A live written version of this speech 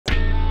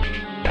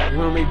You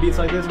wanna make beats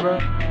like this, bro?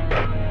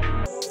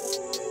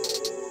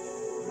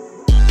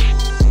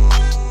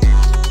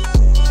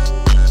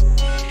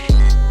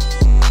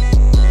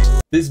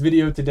 This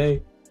video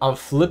today, I'm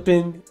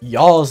flipping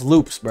y'all's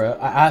loops, bro.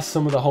 I asked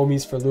some of the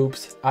homies for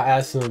loops. I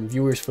asked some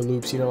viewers for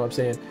loops, you know what I'm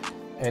saying?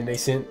 And they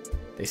sent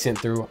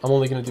through. I'm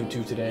only gonna do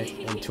 2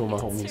 today and 2 of my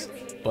homies.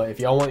 But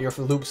if y'all want your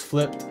loops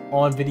flipped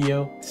on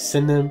video,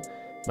 send them.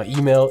 My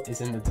email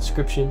is in the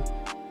description.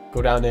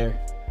 Go down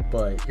there.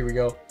 But here we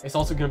go. It's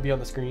also gonna be on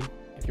the screen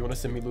if you want to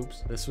send me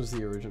loops. This was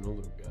the original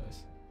loop,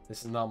 guys.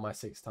 This is not my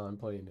 6th time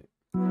playing it.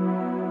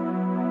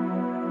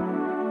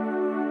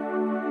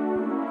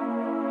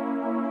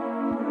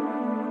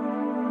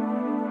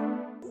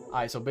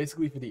 Alright, so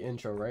basically for the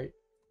intro, right?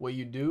 What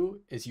you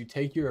do is you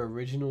take your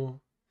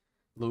original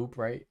loop,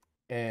 right?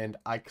 And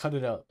I cut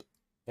it up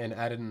and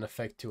added an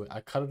effect to it.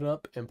 I cut it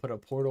up and put a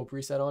portal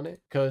preset on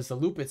it because the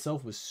loop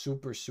itself was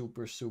super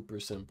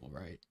simple,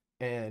 right?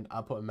 And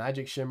I put a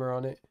magic shimmer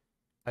on it,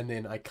 and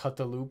then I cut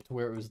the loop to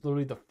where it was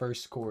literally the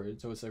first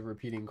chord, so it's a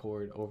repeating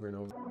chord over and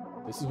over.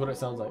 This is what it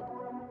sounds like.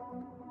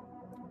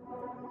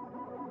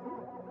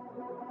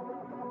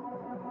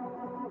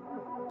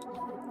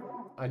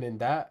 And then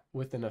that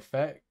with an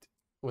effect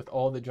with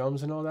all the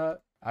drums and all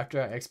that, after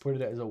I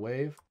exported it as a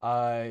wave,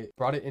 I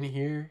brought it in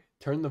here,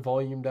 turned the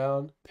volume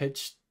down,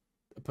 pitched,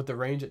 put the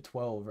range at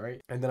 12,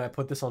 right? And then I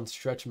put this on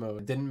stretch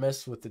mode. Didn't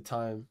mess with the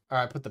time. Or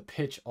I put the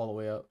pitch all the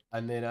way up.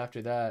 And then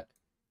after that,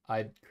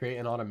 I'd create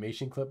an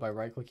automation clip by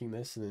right-clicking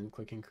this and then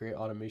clicking create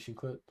automation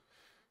clip.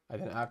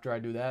 And then after I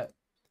do that,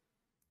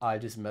 I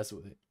just mess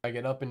with it. I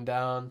get up and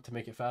down to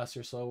make it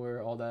faster,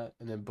 slower, all that,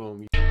 and then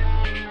boom.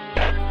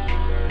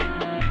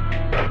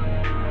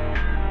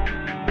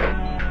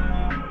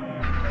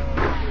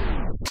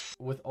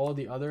 With all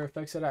the other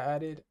effects that I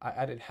added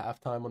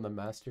halftime on the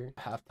master,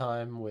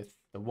 halftime with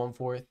the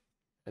 1/4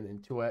 and then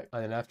 2x.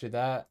 And then after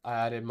that, I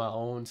added my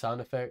own sound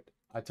effect.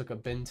 I took a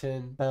bin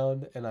 10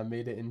 sound and I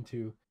made it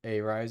into a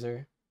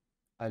riser.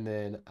 And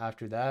then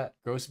after that,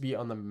 gross beat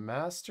on the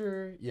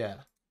master.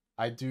 Yeah,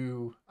 I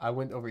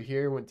went over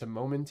here, went to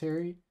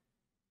momentary,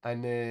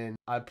 and then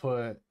I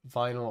put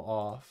vinyl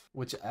off.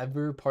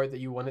 Whichever part that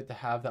you want it to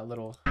have that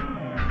little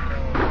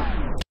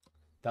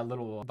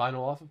vinyl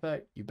off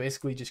effect, you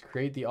basically just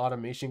create the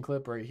automation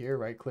clip right here,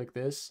 right click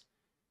this,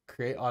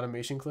 create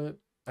automation clip,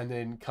 and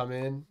then come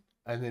in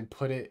and then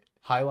put it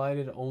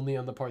highlighted only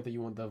on the part that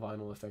you want the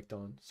vinyl effect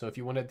on. So if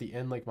you want it at the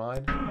end like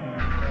mine.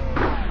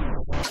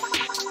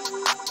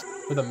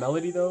 For the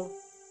melody though,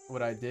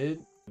 what I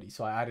did,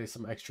 so I added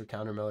some extra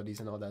counter melodies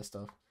and all that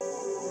stuff.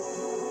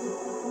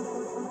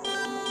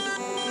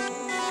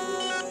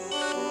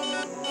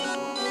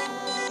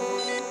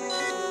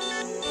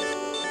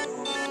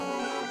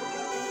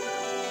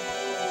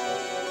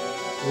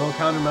 A little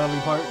counter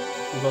melody part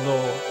with a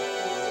little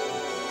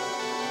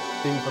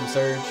thing from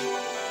Surge.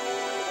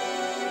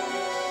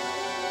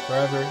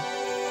 Forever.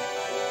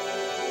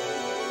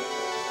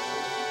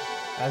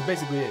 That's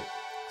basically it.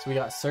 So we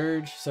got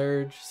Surge,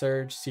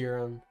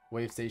 Serum,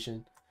 Wave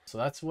Station. So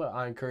that's what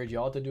I encourage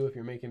y'all to do if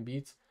you're making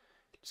beats.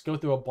 Just go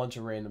through a bunch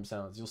of random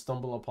sounds. You'll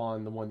stumble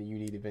upon the one that you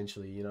need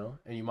eventually, you know?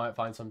 And you might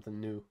find something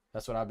new.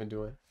 That's what I've been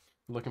doing.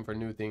 Looking for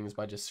new things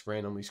by just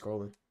randomly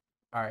scrolling.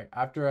 Alright,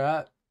 after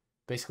that,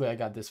 basically, I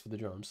got this for the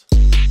drums.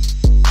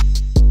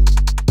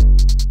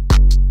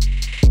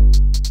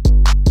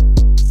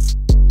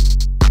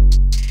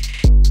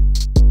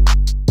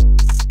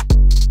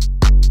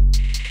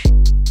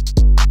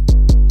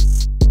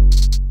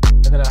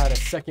 And then I had a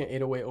second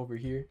 808 over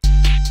here.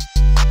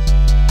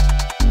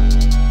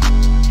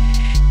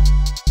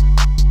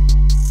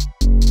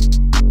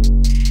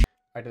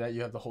 After that,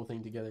 you have the whole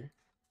thing together.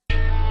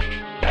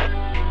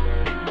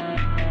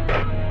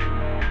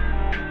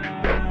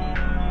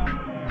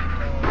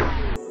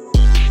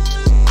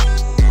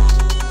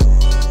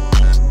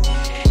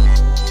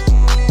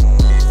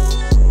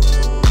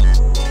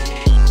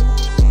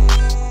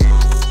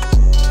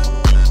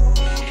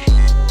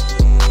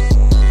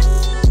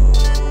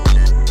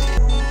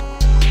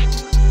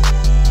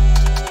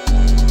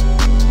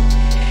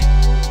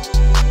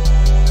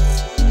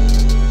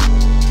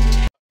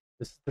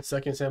 The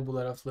second sample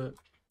that I flipped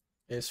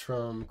is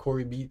from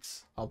Corey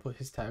Beats. I'll put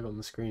his tag on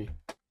the screen.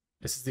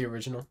 This is the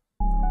original.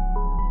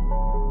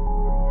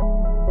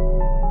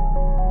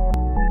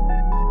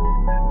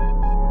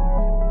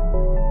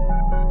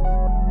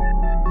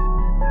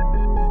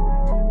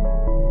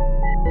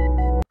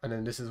 And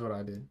then this is what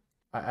I did.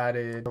 I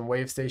added some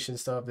wave station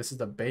stuff. This is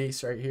the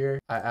bass right here.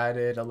 I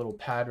added a little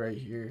pad right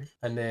here.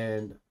 And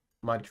then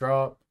my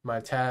drop, my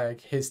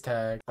tag, his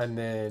tag, and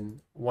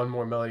then one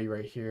more melody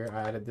right here.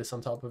 I added this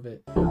on top of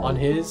it. On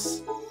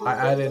his, I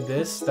added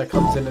this that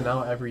comes in and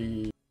out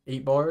every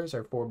 8 bars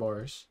or 4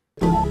 bars.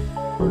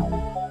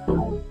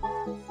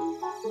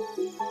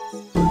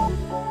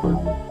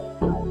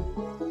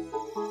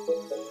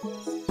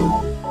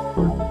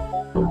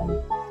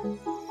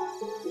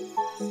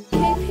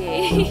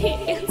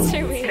 KP,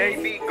 answer me.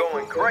 KP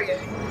going crazy.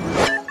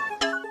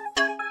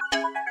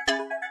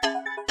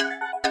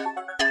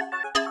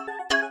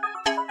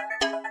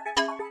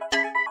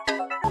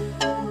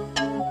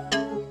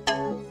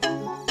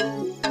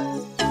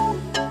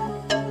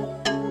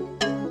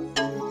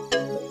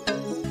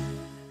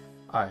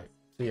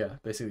 yeah,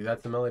 basically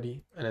that's the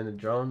melody, and then the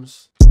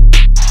drums.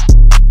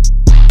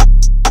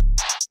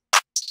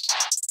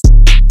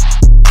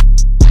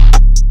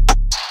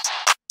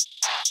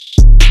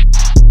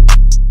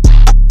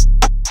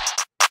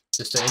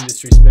 Just the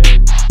industry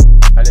spin,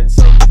 and then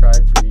some try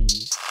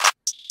freeze,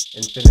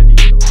 infinity.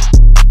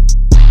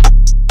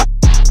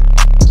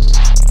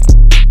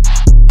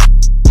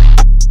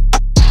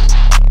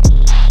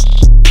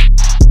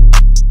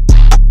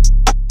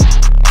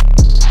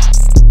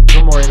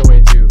 One more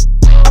 808 too.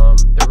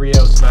 The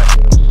Rio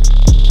smacking.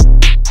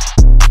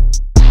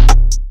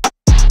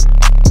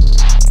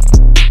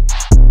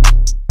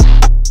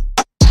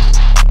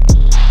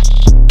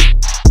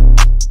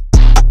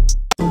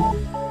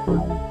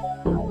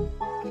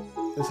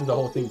 This is the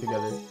whole thing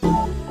together.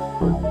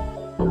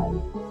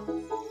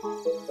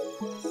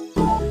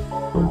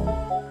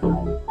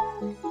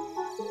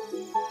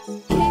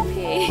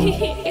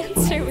 KP,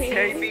 answer me.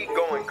 KB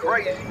going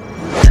crazy.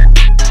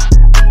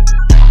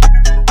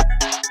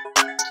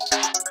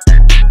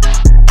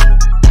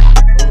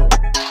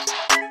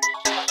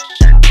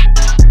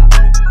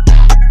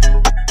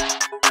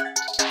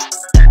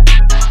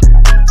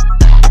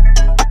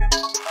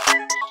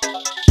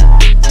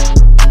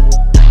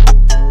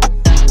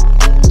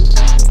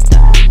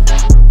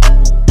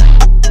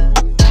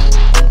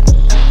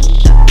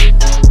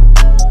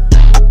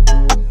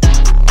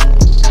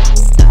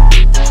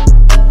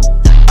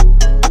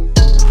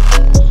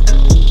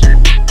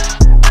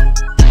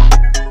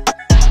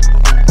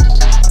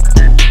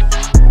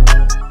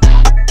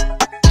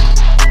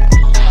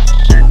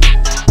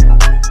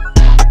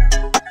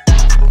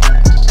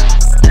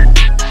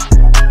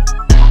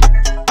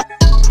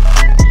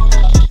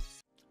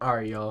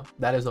 Alright, y'all,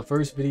 that is the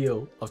first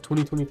video of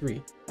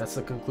 2023. That's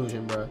the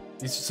conclusion, bro.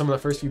 These are some of the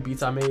first few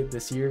beats I made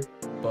this year.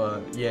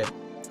 But yeah,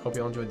 hope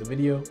y'all enjoyed the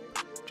video.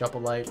 Drop a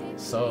like,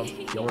 sub.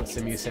 Y'all want to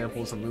send me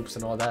samples and loops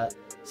and all that,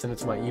 send it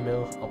to my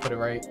email. I'll put it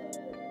right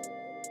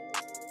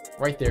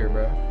there,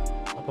 bro.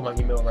 I'll put my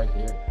email right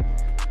there.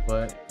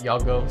 But y'all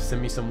go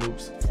send me some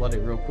loops, flood it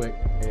real quick,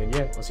 and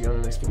yeah, I'll see you on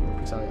the next video.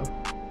 Peace out, y'all.